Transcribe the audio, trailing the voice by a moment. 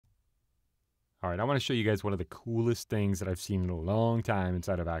All right, I want to show you guys one of the coolest things that I've seen in a long time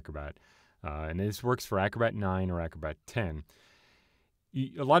inside of Acrobat. And this works for Acrobat 9 or Acrobat 10.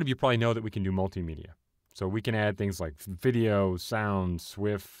 A lot of you probably know that we can do multimedia. So we can add things like video, sound,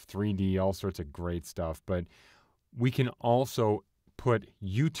 Swift, 3D, all sorts of great stuff. But we can also put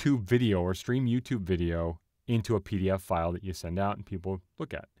YouTube video or stream YouTube video into a PDF file that you send out and people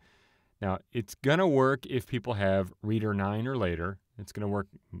look at. Now, it's going to work if people have Reader 9 or later. It's going to work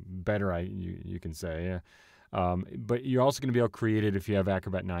better, you can say. But you're also going to be able to create it if you have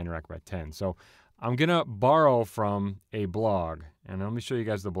Acrobat 9 or Acrobat 10. So I'm going to borrow from a blog. And let me show you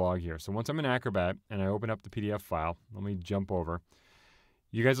guys the blog here. So once I'm in Acrobat and I open up the PDF file, let me jump over.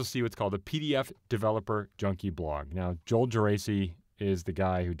 You guys will see what's called the PDF Developer Junkie blog. Now, Joel Geraci is the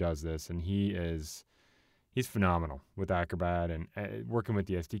guy who does this, and he's phenomenal with Acrobat and working with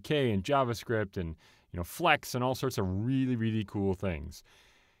the SDK and JavaScript and Flex and all sorts of really, really cool things.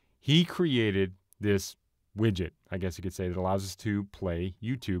 He created this widget, I guess you could say, that allows us to play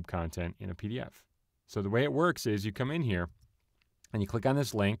YouTube content in a PDF. So the way it works is you come in here and you click on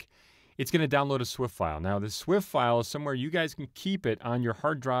this link. It's going to download a Swift file. Now, this Swift file is somewhere you guys can keep it on your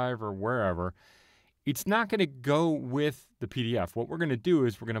hard drive or wherever. It's not going to go with the PDF. What we're going to do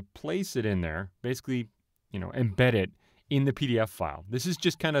is we're going to place it in there, basically, embed it in the PDF file. This is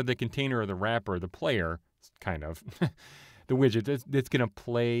just kind of the container or the wrapper, the player, kind of, the widget that's going to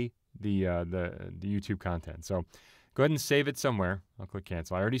play the YouTube content. So go ahead and save it somewhere. I'll click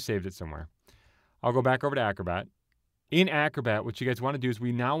cancel. I already saved it somewhere. I'll go back over to Acrobat. In Acrobat, what you guys want to do is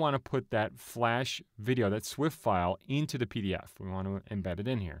we now want to put that Flash video, that Swift file, into the PDF. We want to embed it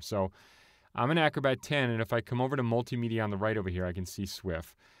in here. So I'm in Acrobat 10, and if I come over to Multimedia on the right over here, I can see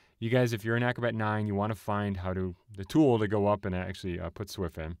Swift. You guys, if you're in Acrobat 9, you want to find the tool to go up and actually put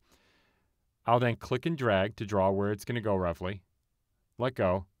Swift in. I'll then click and drag to draw where it's going to go roughly. Let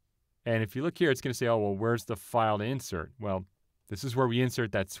go. And if you look here, it's going to say, oh, well, where's the file to insert? Well, this is where we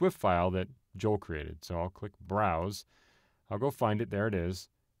insert that Swift file that Joel created. So I'll click Browse. I'll go find it. There it is.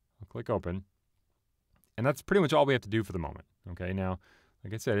 I'll click Open. And that's pretty much all we have to do for the moment. Okay, now,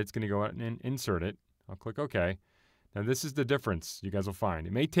 like I said, it's going to go out and insert it. I'll click OK. Now, this is the difference you guys will find.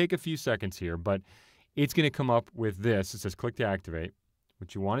 It may take a few seconds here, but it's going to come up with this. It says click to activate.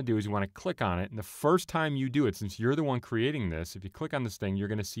 What you want to do is you want to click on it. And the first time you do it, since you're the one creating this, if you click on this thing, you're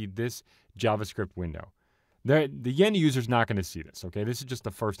going to see this JavaScript window. The end user's not going to see this, okay? This is just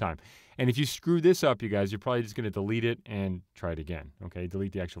the first time. And if you screw this up, you guys, you're probably just going to delete it and try it again, okay?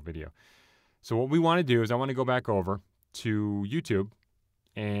 Delete the actual video. So what we want to do is I want to go back over to YouTube.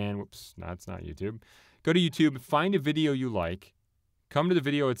 And, whoops, no, it's not YouTube. Go to YouTube, find a video you like, come to the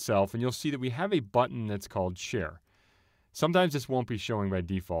video itself, and you'll see that we have a button that's called Share. Sometimes this won't be showing by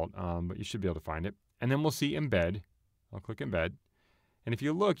default, but you should be able to find it. And then we'll see Embed. I'll click Embed. And if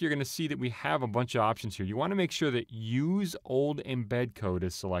you look, you're going to see that we have a bunch of options here. You want to make sure that Use Old Embed Code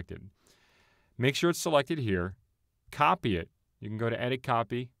is selected. Make sure it's selected here. Copy it. You can go to Edit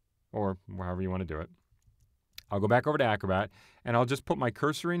Copy, or however you want to do it. I'll go back over to Acrobat, and I'll just put my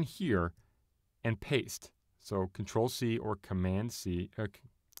cursor in here and paste. So Control-C or Command-C,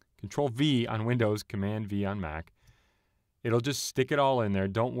 Control-V on Windows, Command-V on Mac. It'll just stick it all in there.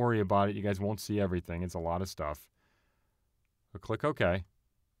 Don't worry about it. You guys won't see everything. It's a lot of stuff. I'll click OK, and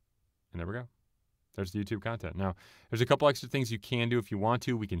there we go. There's the YouTube content. Now, there's a couple extra things you can do if you want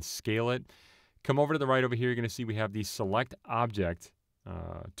to. We can scale it. Come over to the right over here. You're going to see we have the Select Object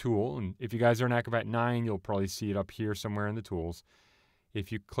tool. And if you guys are in Acrobat 9, you'll probably see it up here somewhere in the tools.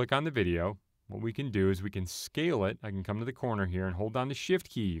 If you click on the video, what we can do is we can scale it. I can come to the corner here and hold down the Shift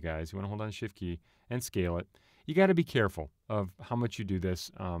key, you guys. You want to hold down the Shift key and scale it. You got to be careful of how much you do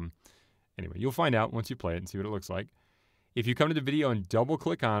this. Anyway, you'll find out once you play it and see what it looks like. If you come to the video and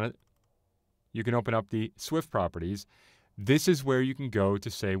double-click on it, you can open up the Swift properties. This is where you can go to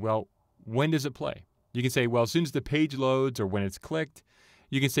say, well, when does it play? You can say, well, as soon as the page loads or when it's clicked.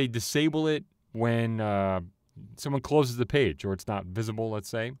 You can say disable it when someone closes the page or it's not visible, let's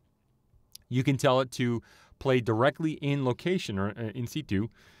say. You can tell it to play directly in location or in situ.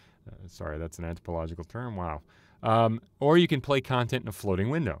 Sorry, that's an anthropological term. Wow. Or you can play content in a floating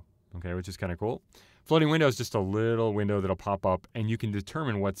window, okay, which is kind of cool. Floating window is just a little window that'll pop up, and you can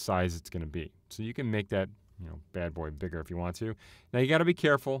determine what size it's going to be. So you can make that bad boy bigger if you want to. Now, you got to be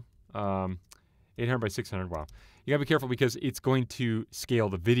careful. 800 by 600, wow. You got to be careful because it's going to scale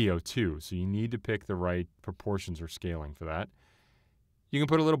the video too. So you need to pick the right proportions or scaling for that. You can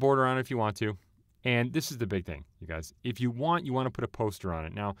put a little border on it if you want to. And this is the big thing, you guys. If you want to put a poster on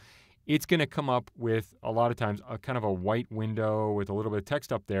it. Now, it's going to come up with, a lot of times, a kind of a white window with a little bit of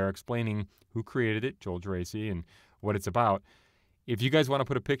text up there explaining who created it, Joel Geraci, and what it's about. If you guys want to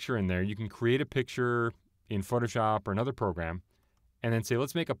put a picture in there, you can create a picture in Photoshop or another program and then say,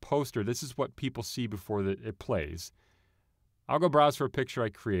 let's make a poster. This is what people see before it plays. I'll go browse for a picture I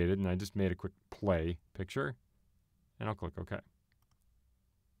created, and I just made a quick play picture, and I'll click OK.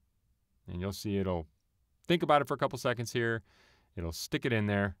 And you'll see it'll think about it for a couple seconds here. It'll stick it in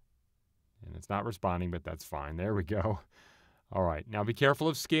there, and it's not responding, but that's fine. There we go. All right, now be careful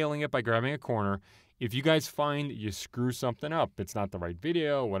of scaling it by grabbing a corner. If you guys find you screw something up, it's not the right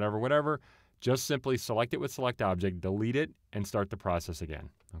video, whatever, just simply select it with Select Object, delete it, and start the process again,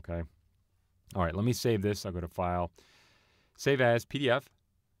 okay? All right, let me save this. I'll go to File, Save As PDF,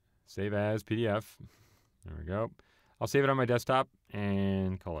 Save As PDF. There we go. I'll save it on my desktop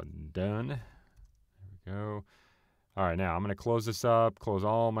and call it Done. There we go. All right, now I'm going to close this up, close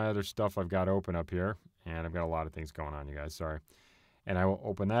all my other stuff I've got open up here. And I've got a lot of things going on, you guys, sorry. And I will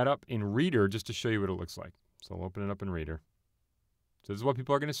open that up in Reader just to show you what it looks like. So I'll open it up in Reader. So this is what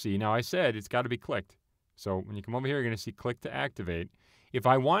people are going to see. Now I said it's got to be clicked. So when you come over here, you're going to see click to activate. If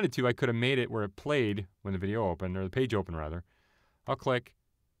I wanted to, I could have made it where it played when the video opened, or the page opened rather. I'll click.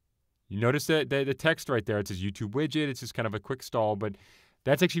 You notice that the text right there, it says YouTube widget. It's just kind of a quick stall, but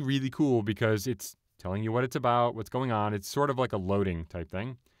that's actually really cool because it's telling you what it's about, what's going on. It's sort of like a loading type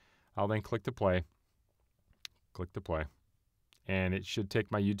thing. I'll then click to play. Click to play. And it should take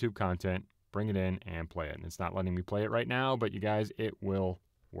my YouTube content, bring it in, and play it. And it's not letting me play it right now, but you guys, it will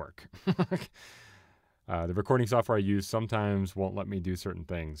work. The recording software I use sometimes won't let me do certain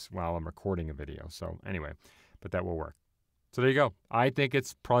things while I'm recording a video. So anyway, but that will work. So there you go. I think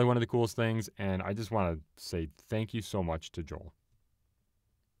it's probably one of the coolest things, and I just want to say thank you so much to Joel.